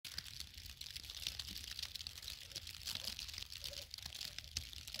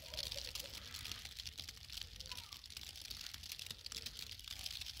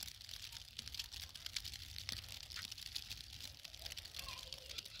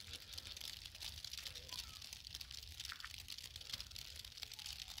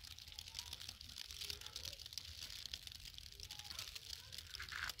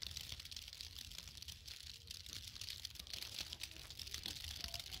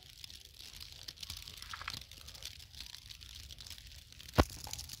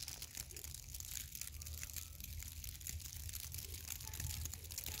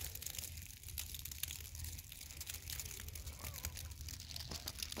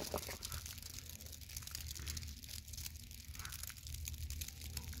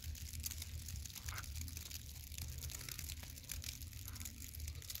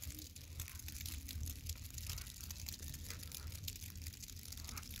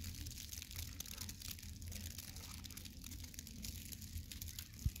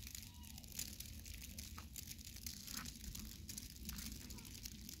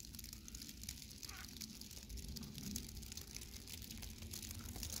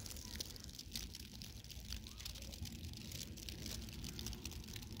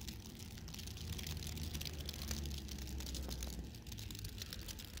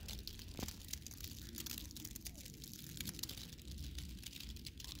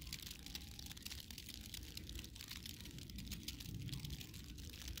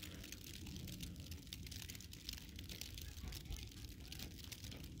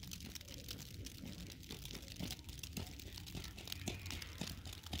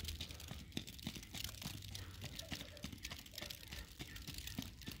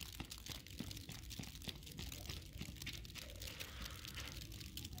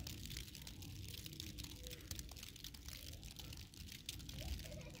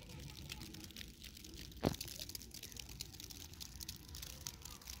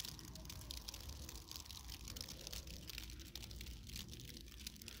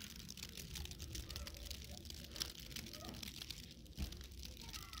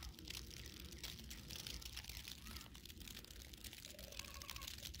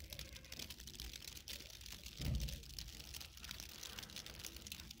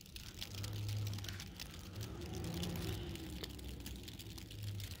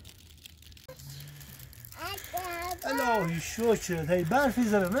الهی شکرت. هی برفی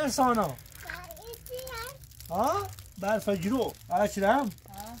زره مرسانا ها برف گرو اکرم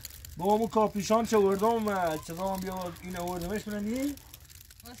با همون کاپیشان چه وردم چه زمان بیا این آوردمش کنن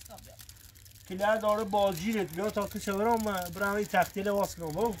کلر داره بازگیرت بیا تا که چه برم این تختی لباس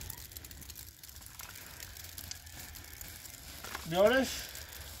کنم باو بیارش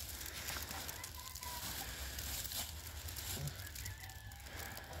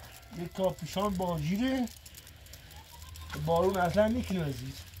یک کاپیشان بازگیره بارون اصلا میکنه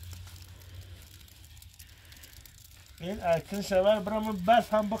ازید این اکن شبر برام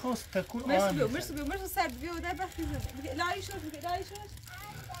برف هم بخواست تکون آن مرسی سرد بیا و در بخی زده لایی شد لایی شد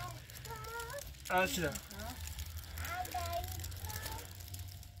اصلا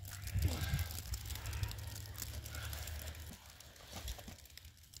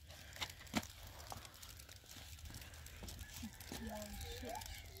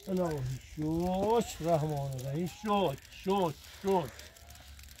الهی شکر رحمان الهی شکر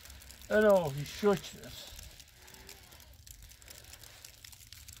الهی شکر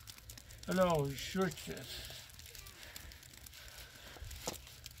الهی شکر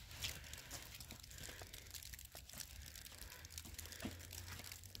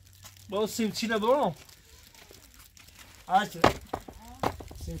با سیمچینه برام آچه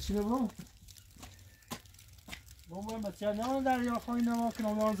سیمچینه برام بابا بچه نه دریا خواهی نما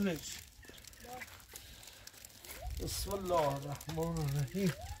کنم نازلش بسم الله الرحمن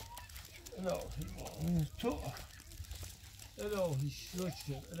الرحیم الهی تو الهی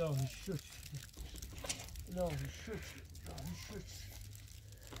شکر الهی شکر الهی شکر الهی شکر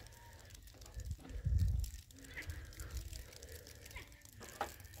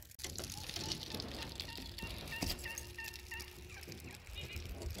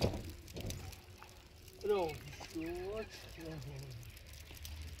الهی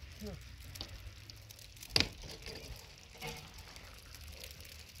شکر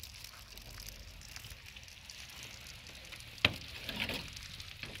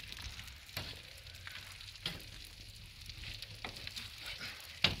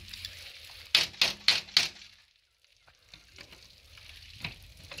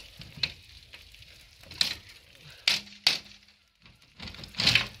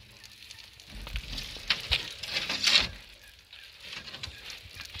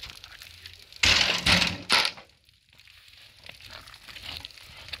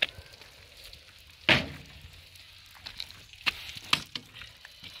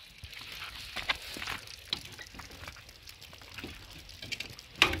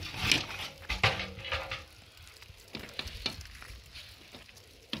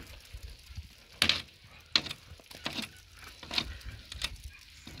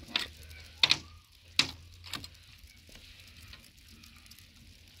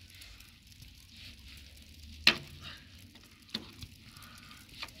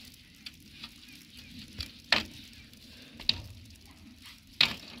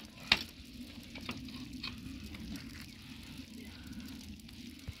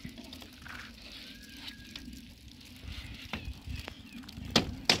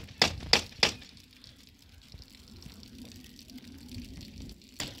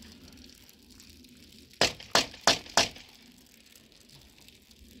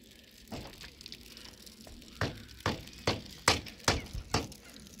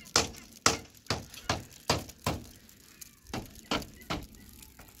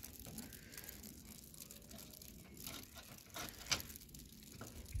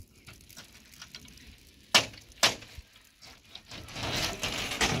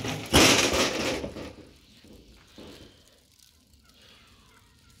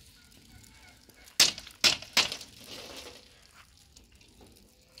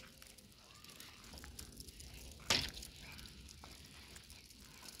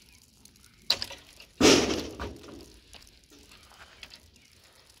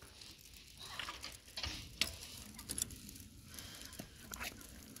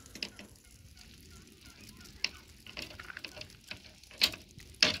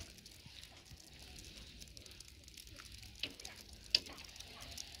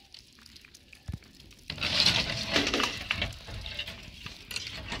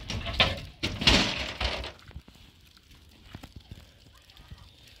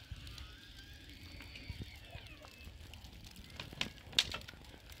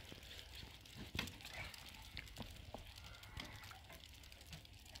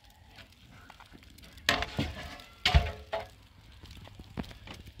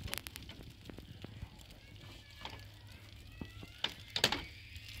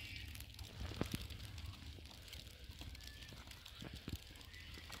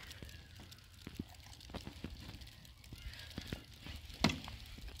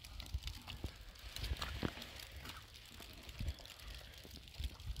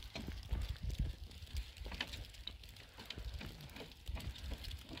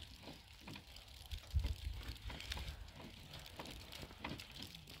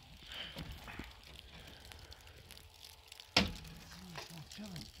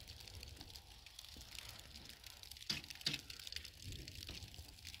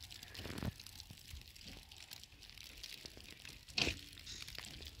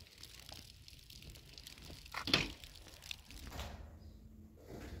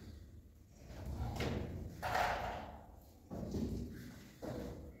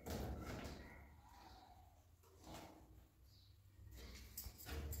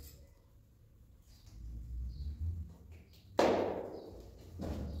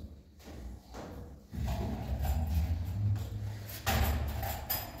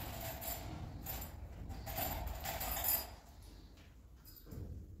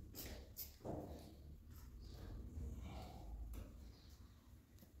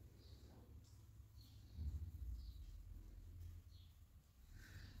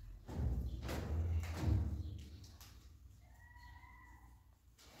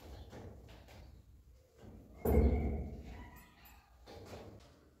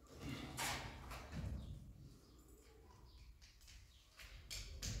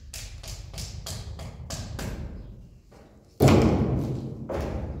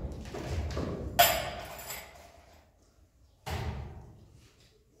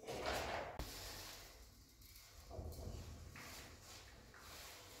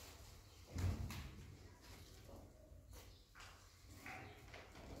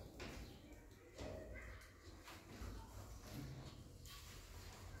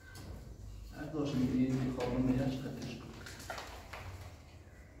داشت میگی خواهم میگش خطش کن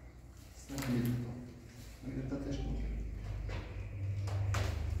میگه خطش کن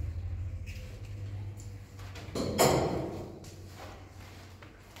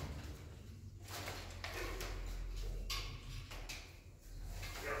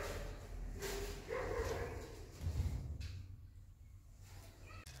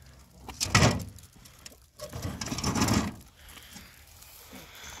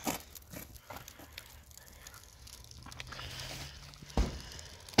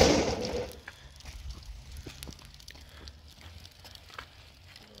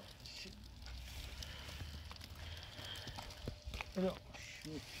No,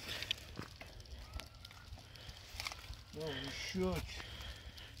 shoot. No, shoot.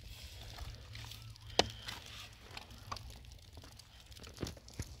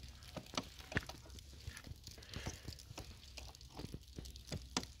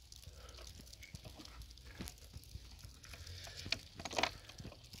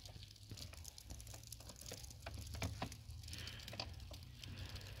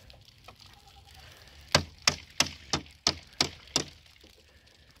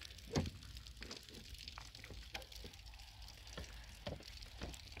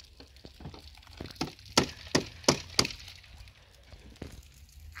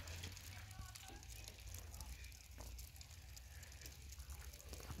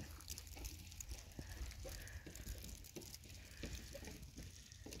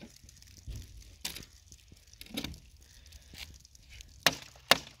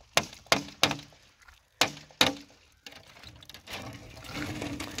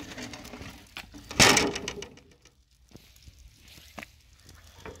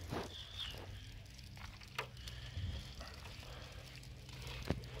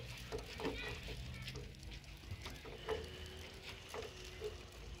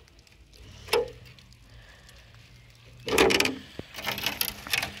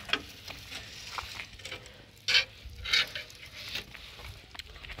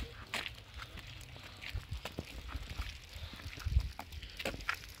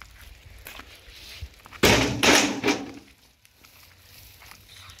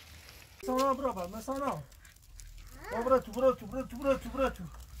 Sana brava, ma sana. Bratu.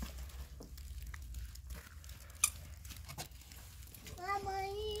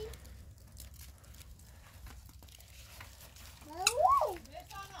 Mamãe.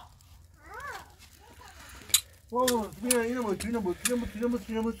 Oh, yine bu.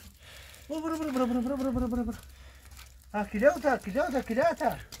 Oh, bra. Ah, kilata.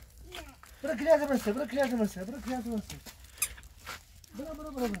 Bra kilata masa.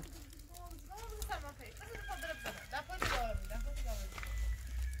 Bra.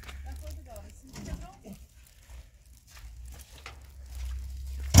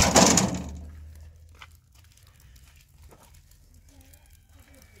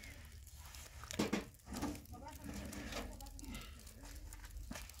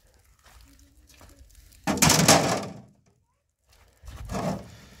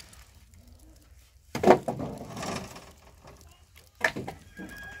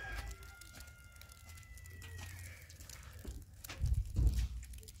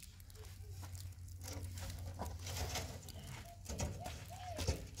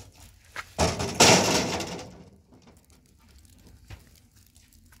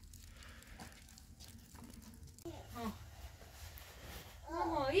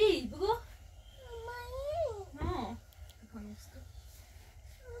 Mamãe, bugou? Não.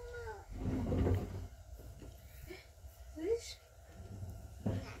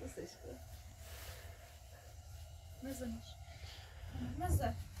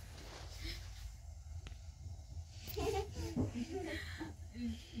 Mazza.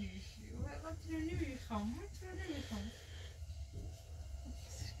 Wat er nu gaan?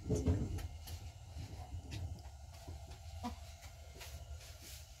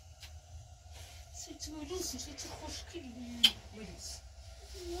 Zit خوشگلی بریز.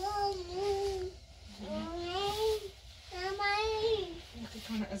 اینکه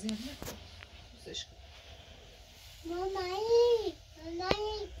کنه از این نکن. دوستش کن.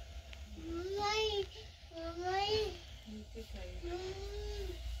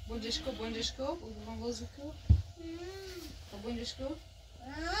 Bądź wąwozyku. Bądź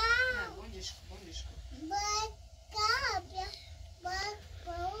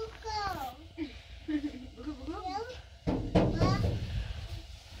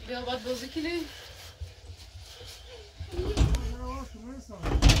Wil wat wil ik jullie?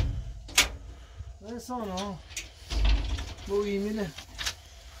 Sana. Bu yeminle.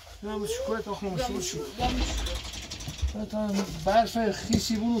 Ne bu çikolata toxumu şu. Vamos. تا برف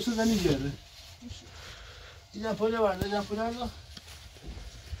خیسی بروسه نمیگیره این پله برده این پله برده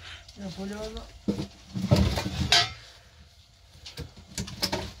این پله برده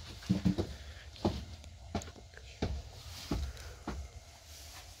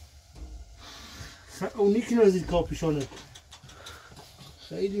اونی که نزدیک کاپیشانه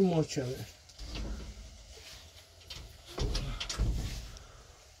خیلی ماچمه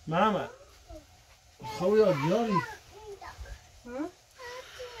محمد خواه یاد بیاری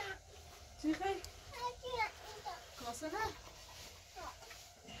چی خیلی؟ کاسه نه؟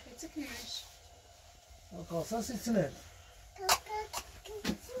 چی کنیش؟ کاسه سیتنه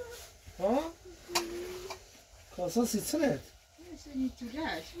ها؟ کاسه سیتنه این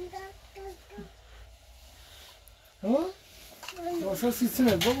جوگش ها؟ کاسه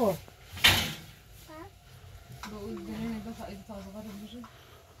سیتنه بابا با اون دنیا نگاه خواهید تازه قرار بشه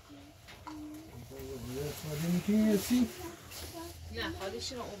خواهده میکنی یسی؟ نه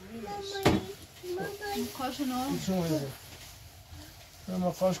خواهدش رو عمری نمیشه کاش نه ایشون بایده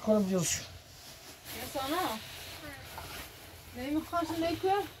من خواهش کنم بیاد شو یا سانا نمیخواش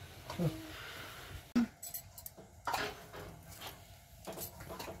نکه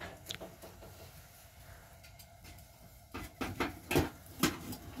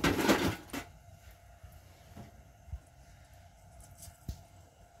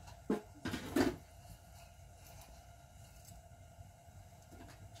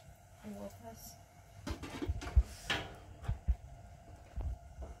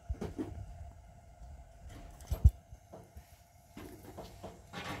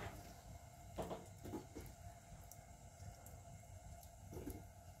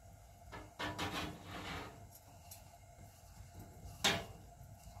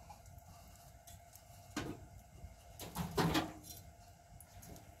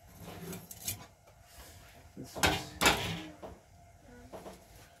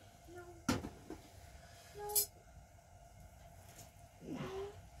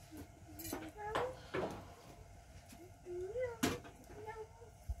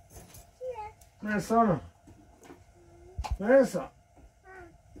مرسانا مرسا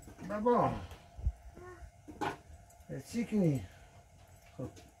بابا چی کنی؟ خب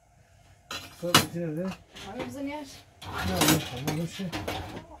خب بتونه ده؟ آره بزنیش نه نمیخوام نمیشه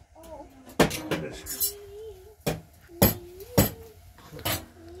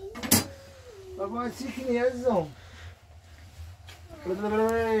بابا چی کنی عزیزم؟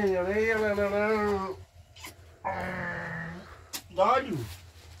 دالو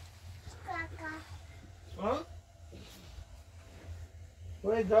ها؟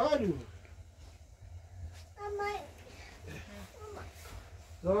 وای دالو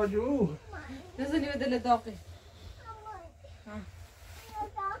دالو بزنی به دل داغی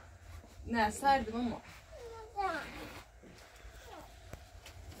نه سرد ماما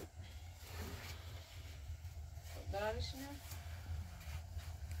دارش نه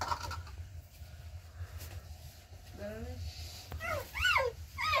دارش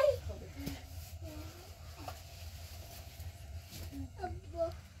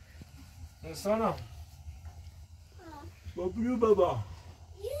مرسانا بابلو بابا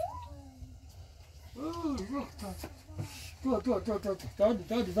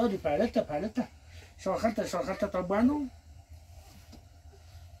دادی پالتا شاخرتا طبانو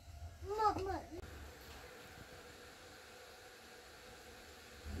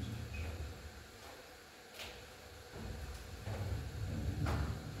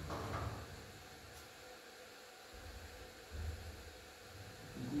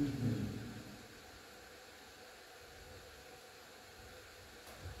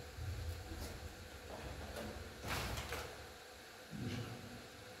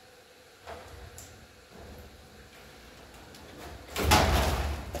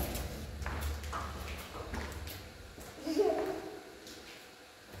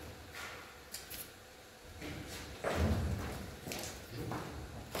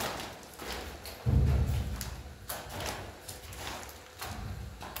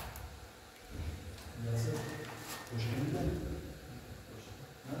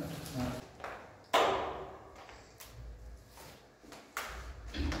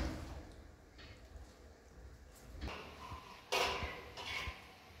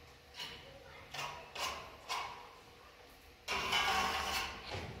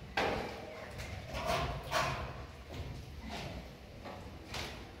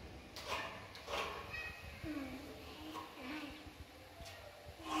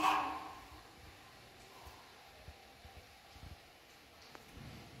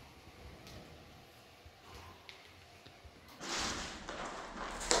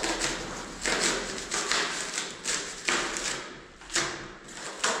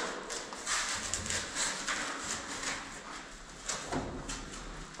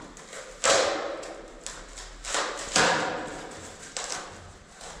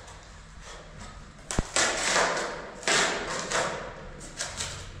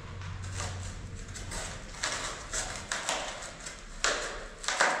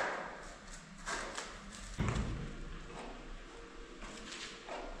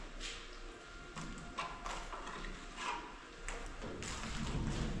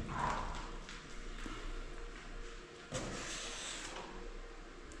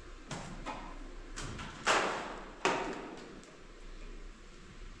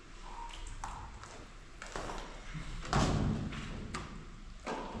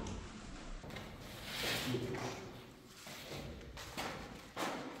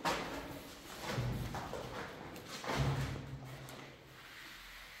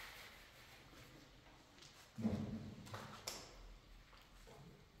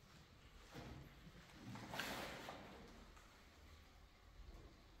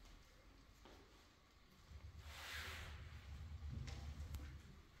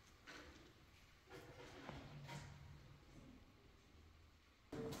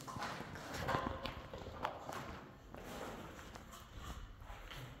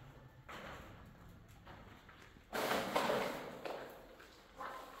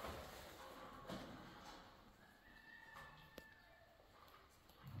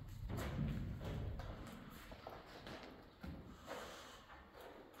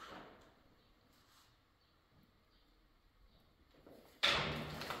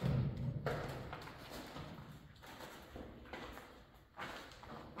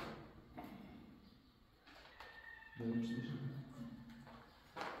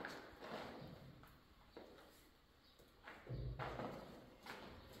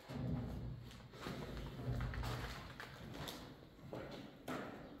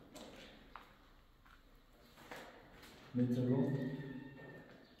مترو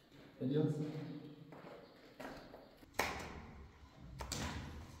الیاس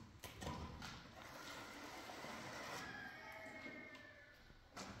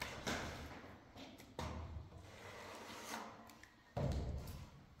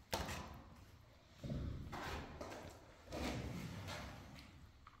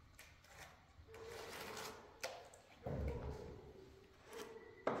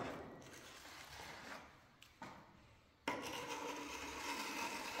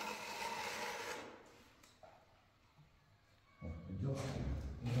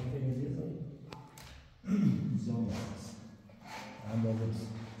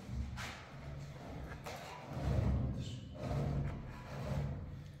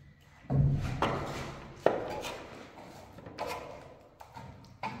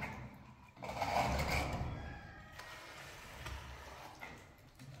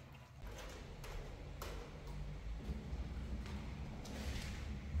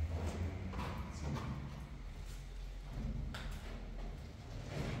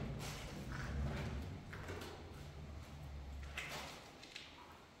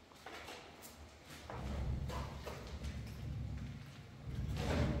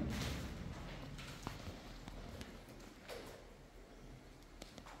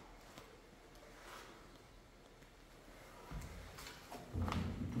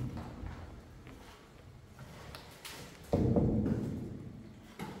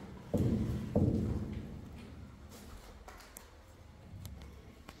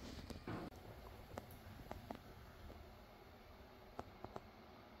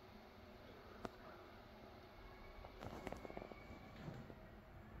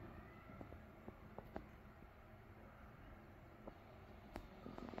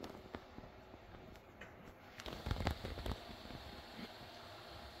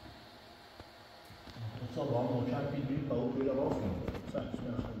Ça va, mon chat qui dit pas où il avance. Ça, c'est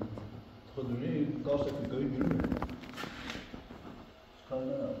un trop donné, quand ça fait que du.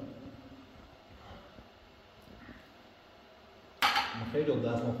 خیلی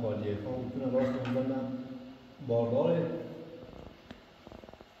دستم خالیه خب میتونم راست کنم بارداره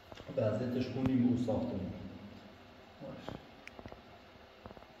وضعیتش کنیم او ساختمون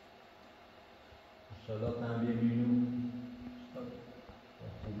انشالله تنبیه میبینیم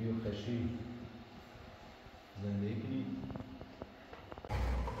خوبی و خشی زندگی کنیم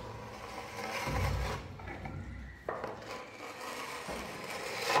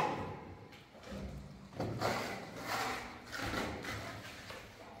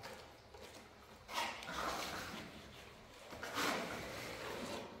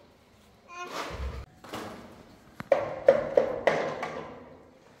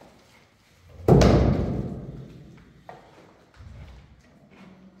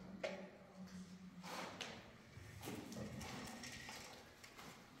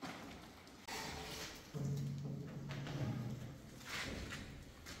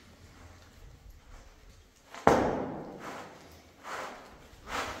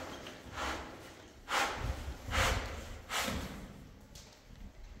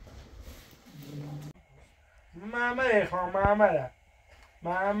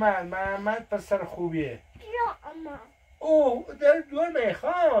محمد پسر خوبیه او در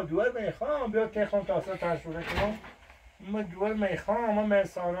دوار میخوام بیا که خون تاسه تشوره کنم ما دوار میخوام ما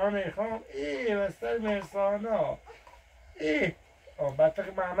مرسانا میخوام ای بستر مرسانا ای بطه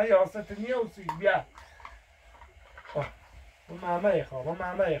که محمد یاست نیوسی بیا محمد میخوام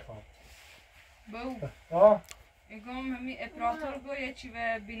بو اگم همی اپراتور گویه چی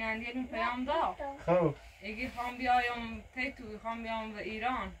به بیننده نون پیام دا خب اگه خوام بیایم تیتو خوام بیام به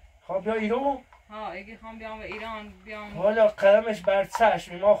ایران خب بیا ایران اگه خوام بیام به ایران بیام حالا قدمش بر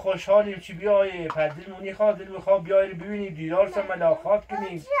چشم ما خوشحالیم چی بیایی پدیلمونی خواد دل میخواد بیایی ببینیم دیدارش ملاقات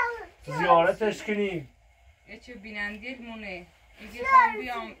کنیم زیارتش کنیم یه چه بیننده مونه اگه خوام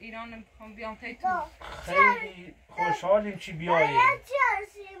بیام ایران خوام بیام تیتو خیلی خوشحالیم چی بیایی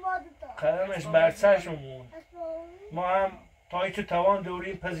قدمش بر چشممون ما هم تایی که توان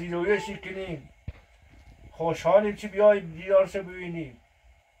دوریم پذیرایشی کنیم خوشحالیم چی بیایی دیدارش ببینیم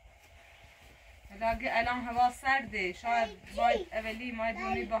اگه الان هوا سرده شاید باید اولی ما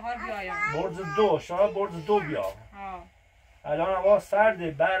دونی بهار بیایم شاید برد دو بیا الان هوا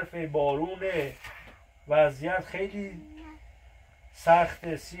سرده برف بارونه وضعیت خیلی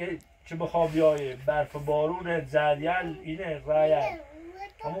سخته چه بخوا بیایه برف بارونه زریل اینه رایل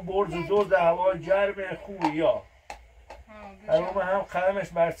اما برد دو در هوا گرم خوبی یا الان هم قدمش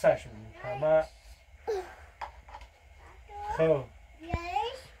بر چشم همه خب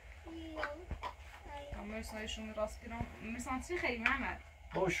مرسای شومی راست کنم مرسان چی خیلی محمد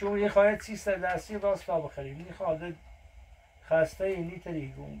با شومی یه خواهد 300 دستی راست تا بخریم این خواهد خسته اینی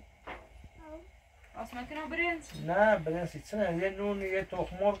تریگون آسمان کنم برنج؟ نه برنج چی نه یه نون یه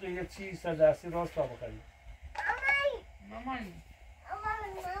تخم مرغ یه چیز سر دستی راست تا بخری مامانی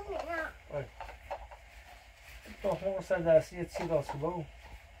تخم مرغ سر دستی یه چیز راست بگو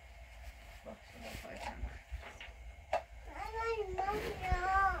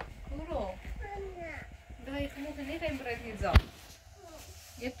کورو دایی خمو که نیخیم برای پیزا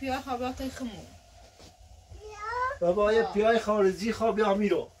یه پیای خوابیات خمو بابا یه پیای خارجی خوابی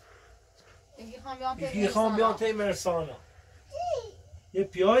آمیرو ایگی خام بیان تای مرسانا یه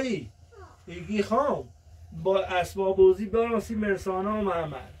پیایی ایگی خام با اسباب بازی برانسی مرسانا و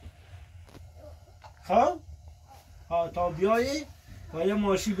محمد خب تا بیایی و یه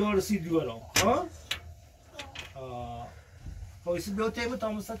ماشی برانسی دورم خب خواهیسی بیا تایمو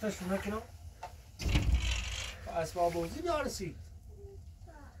تا مستر تشونه کنم اسباب بازی برانسی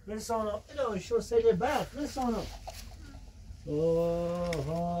مرسانا الهی شو سیل برد مرسانا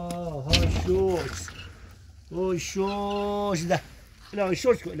شوش ده الهی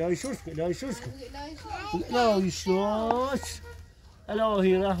شوش کن الهی شوش کن الهی شوش کن الهی شوش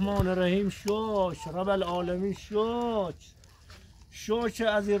الهی رحمان رحیم شوش رب العالمین شوش شوش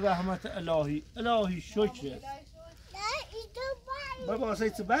از این رحمت الهی الهی شوش بابا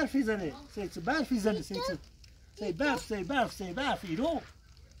سیت برفی زنه سیت برفی زنه سیت برف ایرو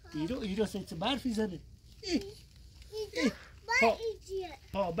سیت برفی زنه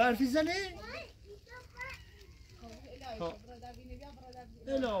برفی زنه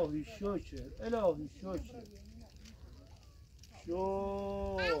الهی شکر الهی شکر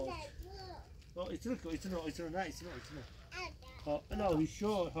ایتونو نه الهی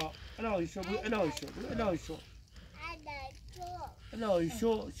شکر الهی شکر الهی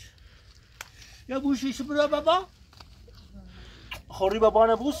شکر یا بوشیش برو بابا خوری بابا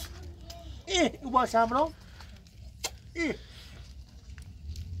نبوس او باش همراه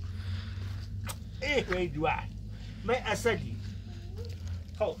وی دوار ما اسدی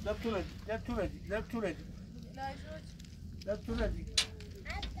خب لب تو ندی تو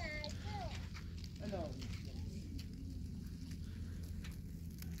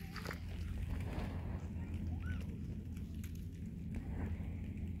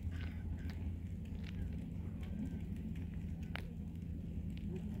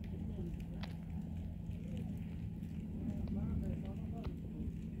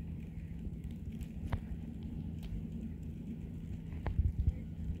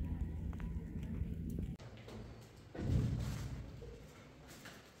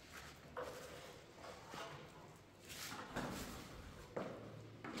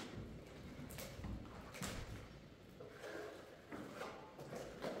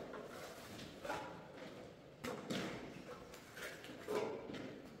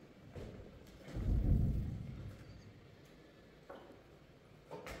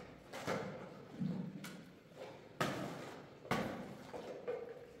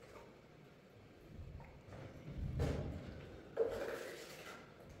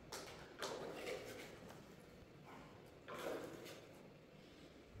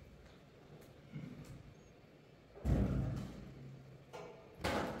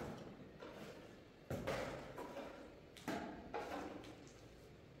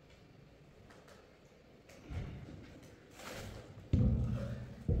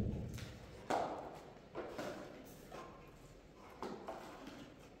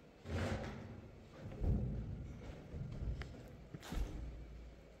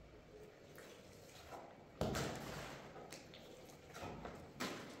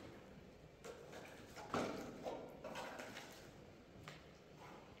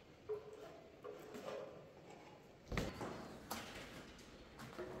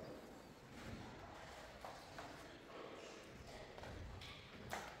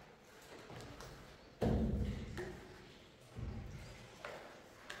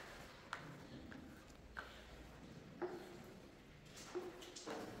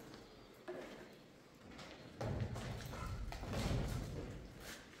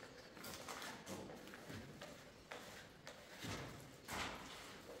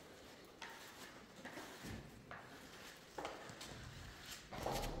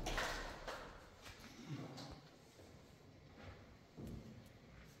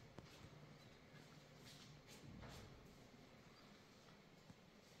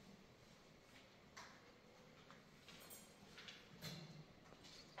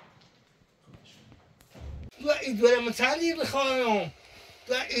ایدوره چندی بخوایم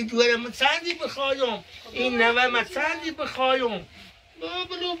تو ایدوره چندی بخوایم این نوه چندی بخوایم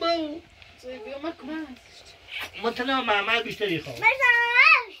بابلو باو مطلع محمد بیشتری خواه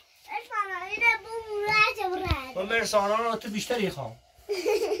من مرسانان رو تو بیشتری خوام.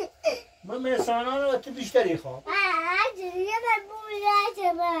 من مرسانان رو تو بیشتری خوام.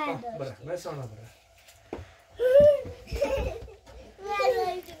 بره مرسانان بره.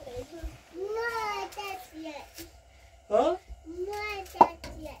 ها؟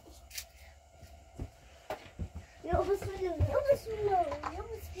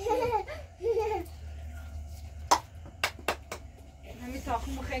 همین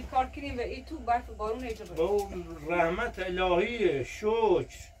تاخم خیلی کار کنیم و این تو برف بارون ایجا بره. با رحمت الهی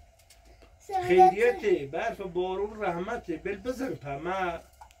شکر خیریت برف بارون رحمت بل بزن پا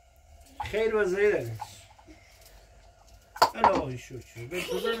خیر و زیر است الهی شکر بل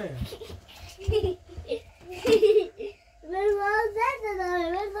بزنه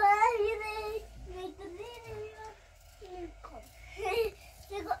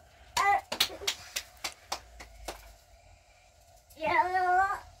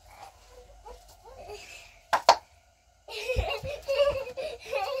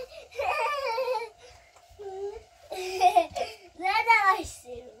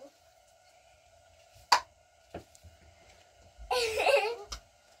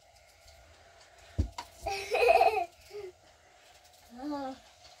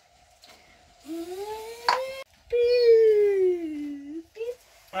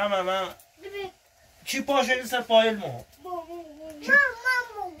ماما چی پاشیدی سر پایل ما؟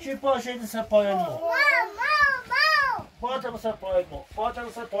 چی پاشیدی سر پایل ما؟ پاتم سر پایل ما پاتم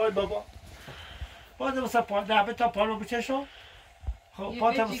سر پایل بابا پاتم سر پایل دعبه تا پایل رو بچشو خب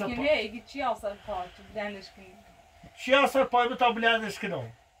پاتم سر پایل اگه چی آسر پایل تو بلندش کنی چی آسر پایل تا بلندش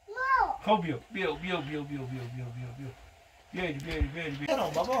کنم خب بیو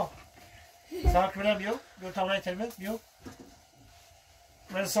بابا ساک بلند بیو تا اونای ترمز بیو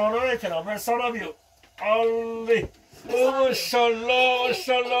مرسانا اتنا مرسانا بیو علی ماشالله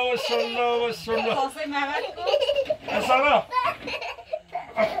ماشالله ماشالله ماشالله تازه محمد کن مرسانا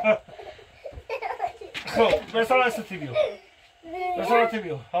خب مرسانا استی بیو مرسانا تی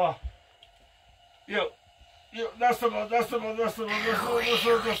بیو ها بیو دست ما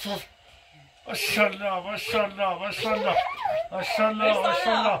ماشالله ماشالله ماشالله ماشالله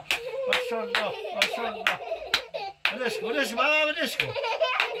ماشالله ماشالله ماشالله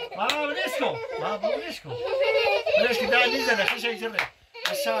ولش کن ده میزنه خیشه ایزنه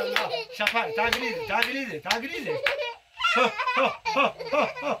ماشاءالله شفر تقلیده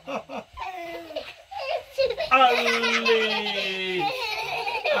علی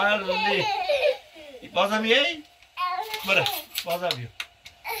بازم یه؟ بره بازم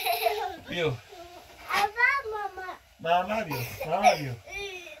بیو ماما بیو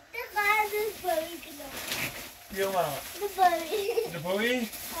بیو ماما دپوی؟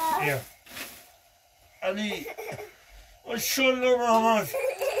 بیو علی ماشالله محمد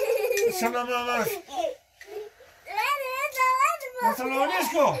مثلا ولش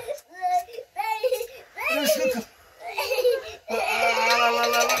کن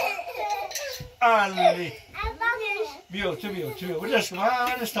علی بیو ولش کن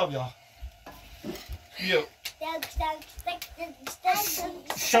ولش تا بیو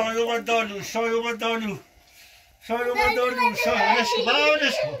شای اومد دالو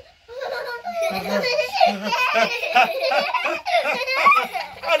ولش کن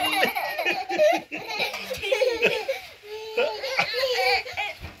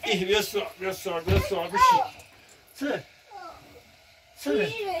İyi bir sor bir şey. Söyle.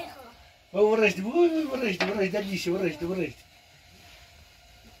 Uğraştı delişi uğraştı.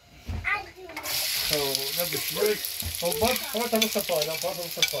 Ne bir şey. Bak patamı sapayla.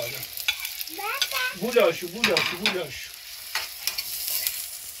 Bulaş.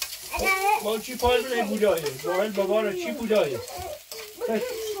 Çi payla bulaya. Noel babana çi bulaya.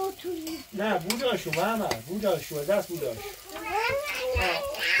 Ne bulaş mama. Bulaş ders bulaş.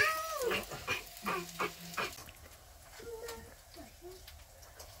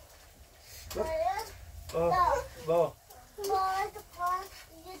 Baba.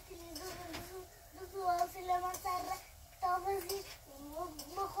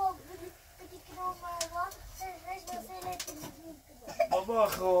 بابا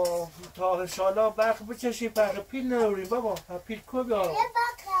خب تا انشالله برق بچشی برق پیل نداریم بابا پیل کو بیارم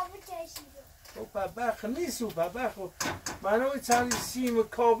خب برق نیست برق منو چند سیم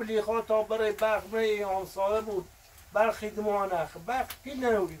کابلی خواه تا برای برق برای همسایه بود برق خیدمانه برق پیل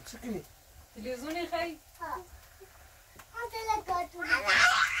نداریم چه کنی؟ تلویزیونی خیلی؟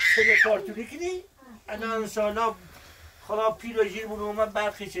 تله کارتونی کنی؟ انا انشالله خدا پیل و جیر بود اومد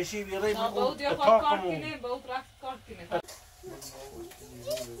برقی چشی بیره باود یا خود کار کنه باود رفت کار کنه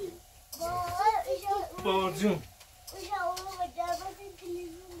بابا جون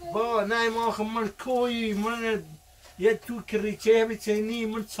با نه ما خب من کوی من یه تو کریچه بیچینی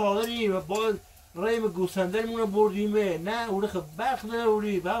من صادری و با رایم گوسنده مونو بردیمه نه اولی خب بخ نه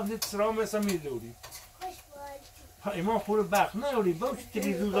اولی با هم دیت سرام مثلا میدوری ایمان خور بخ نه اولی با چی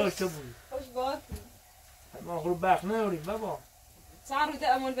تلیزون داشته بودی خوش باد ایمان خور بخ نه اولی بابا چند روی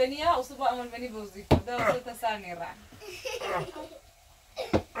تعمل بنیه و صبح عمل بنی بوزی کرده و صبح تسر نیره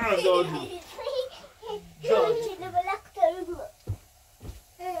دادو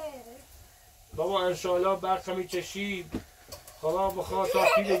بابا انشاءالله بخ همی چشید خدا بخواه تا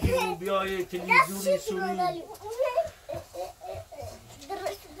پیل گیرون بیای تلویزیونی سوری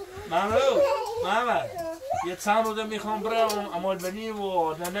محمد یه چند روزه میخوام برم عمل بنی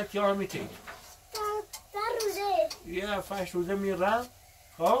و ننت یا میتید یه 5 روزه میرم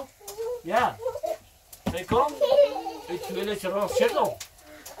خب یا بکن اتویله چه راست شدو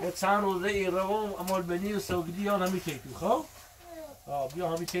یه چند روزه ای روم عمل بنی و سوگدی یا نمیتید خب بیا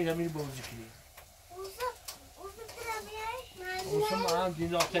همیتید همین بوزی کنی اوشم هم دین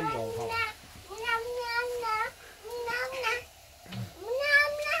داخلی ها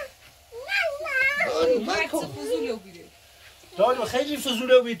دالو خیلی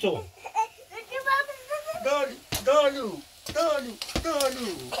فضوله بی تو دالو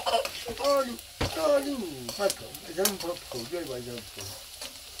مکن ازم بکن بیای با ازم بکن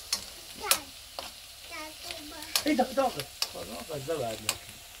ای داخل ازم بعد نکن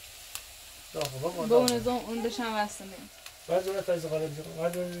داخل بابا با اون ازم اون دشم وستنه بعد اون تایز غالب میشه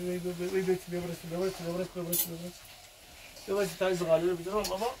بعد ببرش تایز غالب بیدارم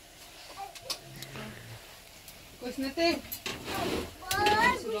بابا گوشنته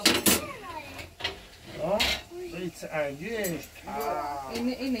ایت انگیش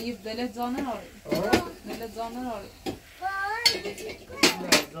اینه یه دلت زانه هاری دلت زانه هاری نه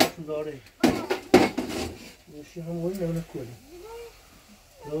زاشو داره نشی هم ولی نمونه کنی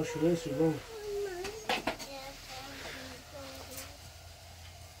زاشو داره سوگم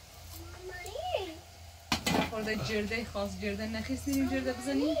خورده جرده خاص جرده نخیستیم جرده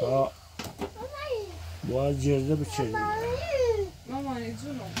بزنیم باید جرده بچرده مامانی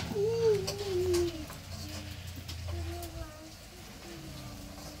جونم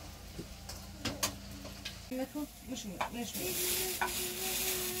نکن نشمی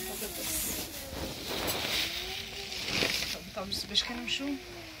طب بس بشکنم شو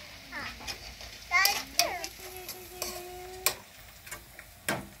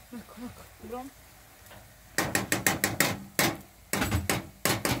ماكو برام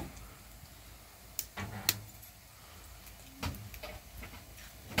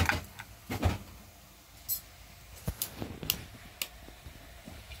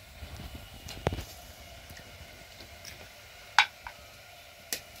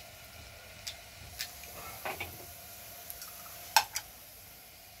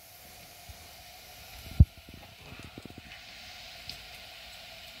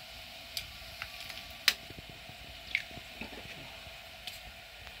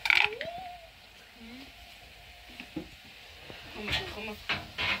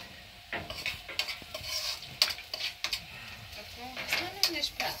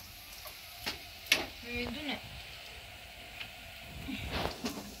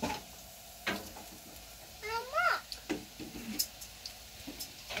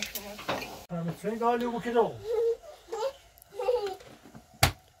چه دالی او که دو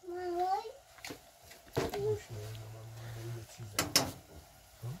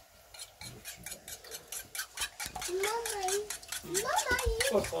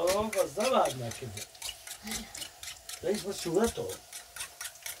خدا غزه بعد نکده رئیس بس صورتو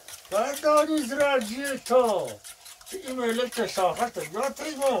برداری زراجی تو این ملک تشاخت یا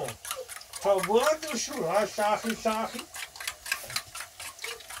تیمون تا باید شو ها شاخی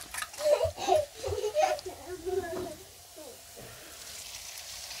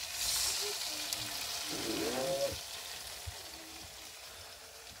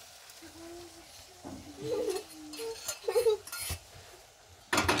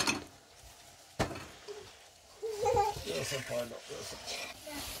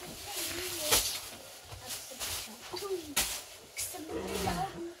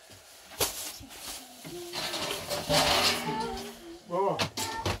بابا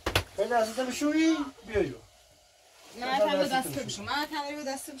خیلی از دست بشویی بیایو من تمام دست بشو من تمام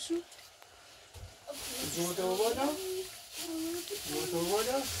دست بشو جمعه بابادا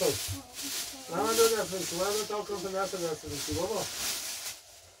خب من دو دست بشو من تا کنم دست بشو بابا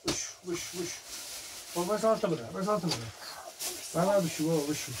بش بابا سالت بره من بشو بابا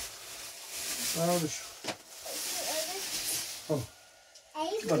بشو خب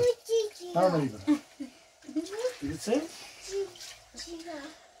بره Birisi?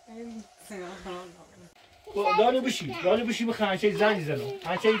 داری بشی به خانچه زنگ زنم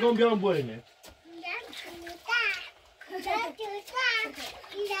خانچه گم بیام برینه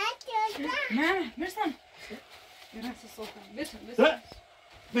نه مرسن یرس صوتم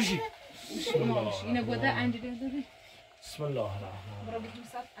بشی بسم الله اینه گوده انجلی داری بسم الله الرحمن برو بگیم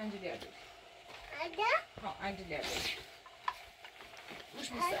صد انجلی داری ها انجلی داری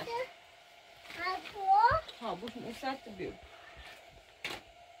بوش میسد ها بوش میسد بیو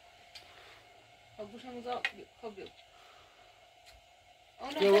ها بوش موزا خب بیو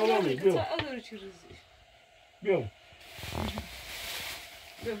بیا بیو اداری چی ریزی بیو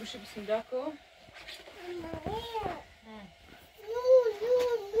بیو بوشی بسم الله کو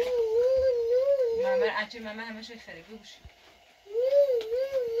ماما عجی ماما همه شوی خری بیو بوشی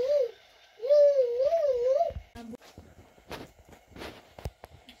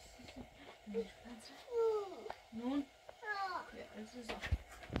نون بیا عزیزم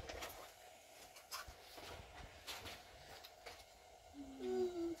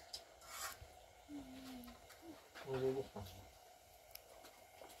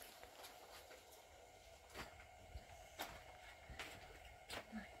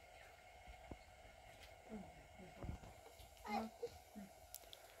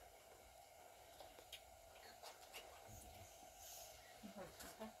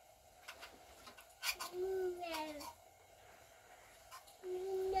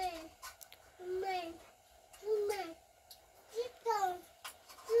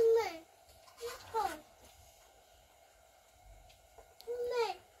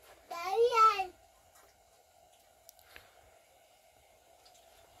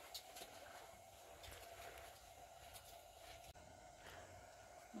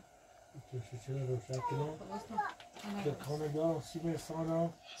چرا روشن کنم که کانادا سیب سانا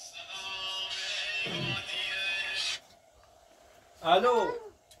الو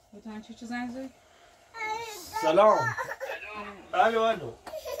بتون چی زنگ زدی سلام الو الو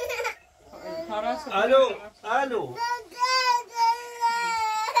الو الو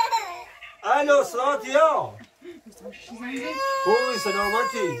الو ساتیا خوبی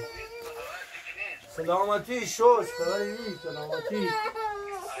سلامتی شوش خدایی سلامتی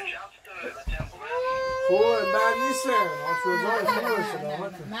خوبه من نیستم آشوزای خوبه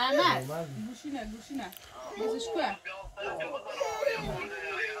سلامتی محمد گوشینه بازش که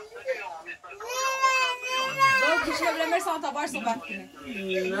باز گوشینه برای مرسان تا بار صحبت کنه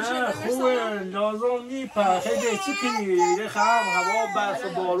نه خوبه لازم نی خیلی چی کنی یه خم هوا برف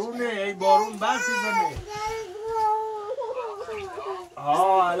بارونه ای بارون برفی زنه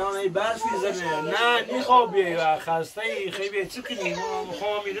الان ای برفی زنه نه نیخوابی و خسته ای خیلی چی کنی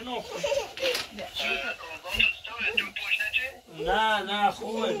میخوام میره نه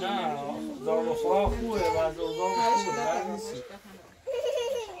خوبه نه زمان خواه خوبه و از اوزان خوبه بر نیستی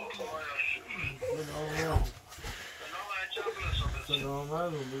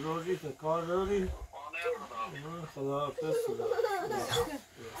سلامت بزرگی که کار داری خدا حافظ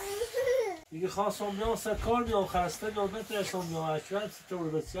دیگه خواستم بیام سر کار بیام خسته بیام نترسم بیام اشوت ستوری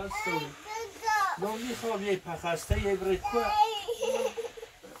بسیار ستوری بیام میخوام یه پخسته یه برکوه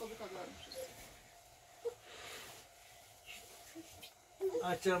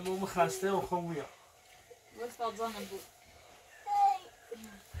اچه موم خسته و خوام بیام وستاد زانم بود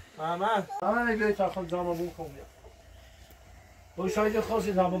محمد بیایی تا خود زانم بود خوام بیام باید شاید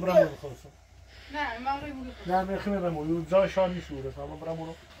خواستید همه برمون خواستم نه مغربی بود نه میخوام برمون یون جای شانی شوره همه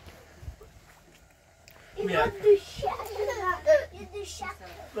برمون یه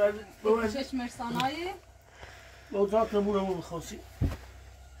دوشه چش مرسانایی لطفا کمونمون بخواستی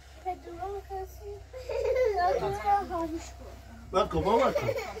بکن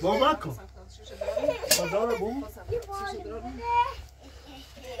بکن خدا بو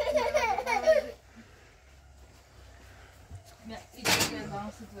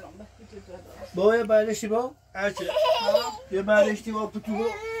با یه برشتی با اچه یه برشتی با پتو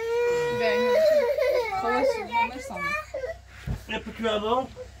با یه پتو با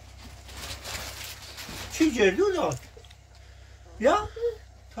چی جلو داد یا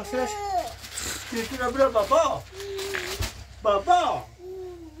پسش جلو برا بابا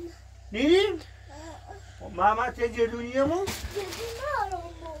نیم محمد یه جلونیه مون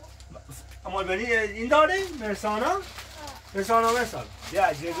اما بنی این داره مرسانا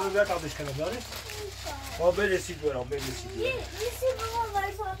بیا جلو بیا تابش کنم داره ما برسید برام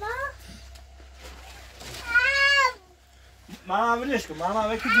ماما ولش کن ماما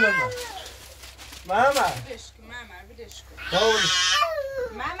وکی جوان ماما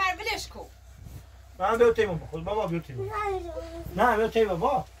ولش کن ماما بیو تیمون بخود بابا بیو تیمون نه بیو تیمون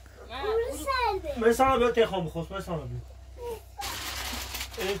بابا مثلا بیا تخم بخوست مثلا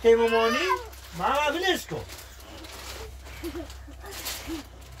بیا تیم مانی ما بینش کن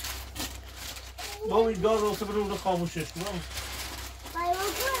با این گاز رو برو خاموشش کن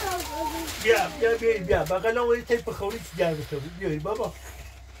بیا بقیل هم ولی تیپ خوری گرمه تو بیایی بابا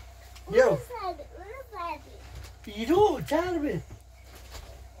بیا بیرو گرمه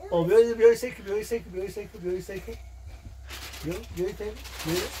بیایی سیکی بیایی تیپ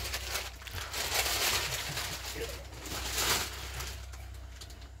بیایی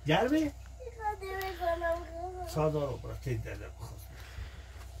گرمه؟ ساده رو برای تیپ داده بخواست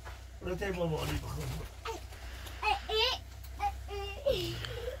برای تیپ مامانی بخواست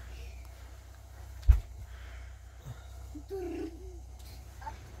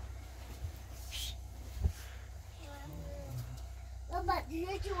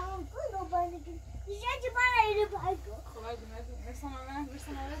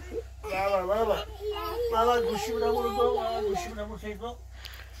بابا گوشی بودم اونو دو گوشی بودم اونو خیلی دو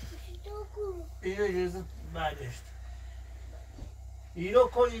اینو اجازه برگشت اینو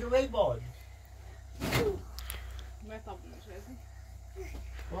کن اینو بی باد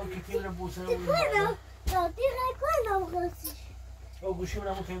با که تیم رو بوسه رو بودم با گوشی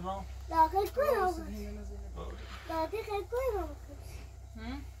بودم اونو خیلی دو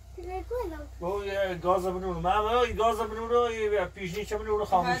با گاز بنورو من گاز بنورو پیشنی چه بنورو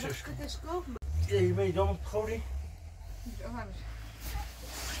خاموشش کن یه میدام خوری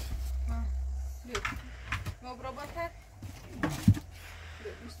ما برابطت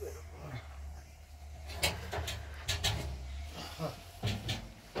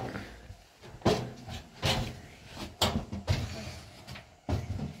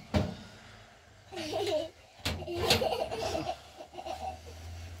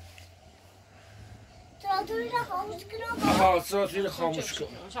سراتوری خاموش کن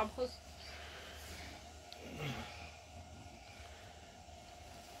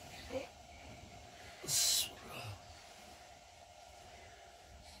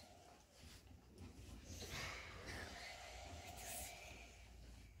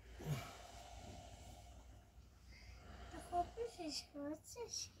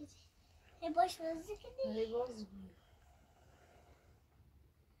باش بازی کنی؟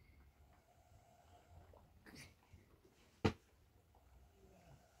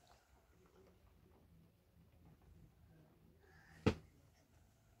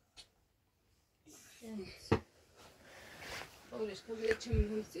 اولش که بیاد چه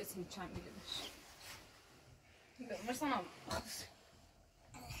میگویی اسم چند میده باش مرسان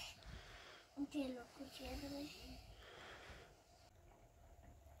اون تیلو کچیه داره